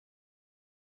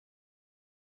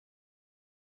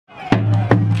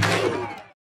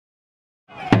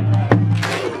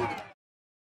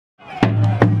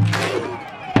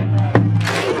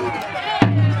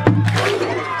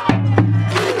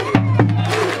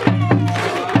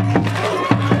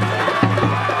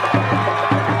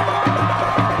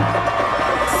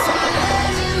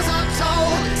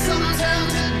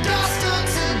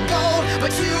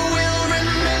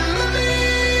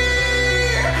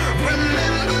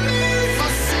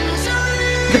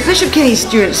Bishop Kenny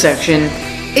student section,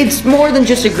 it's more than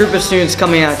just a group of students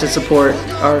coming out to support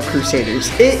our Crusaders.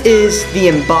 It is the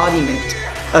embodiment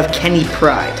of Kenny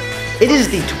pride. It is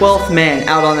the 12th man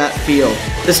out on that field.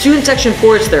 The student section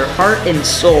pours their heart and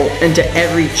soul into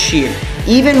every cheer.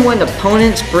 Even when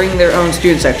opponents bring their own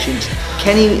student sections,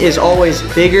 Kenny is always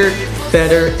bigger,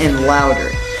 better, and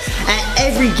louder. At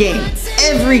every game,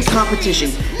 every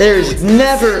competition, there is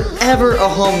never ever a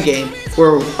home game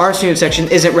where our student section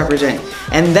isn't represented.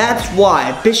 And that's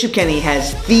why Bishop Kenny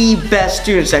has the best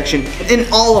student section in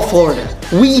all of Florida.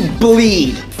 We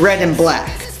bleed red and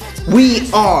black. We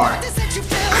are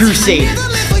Crusaders.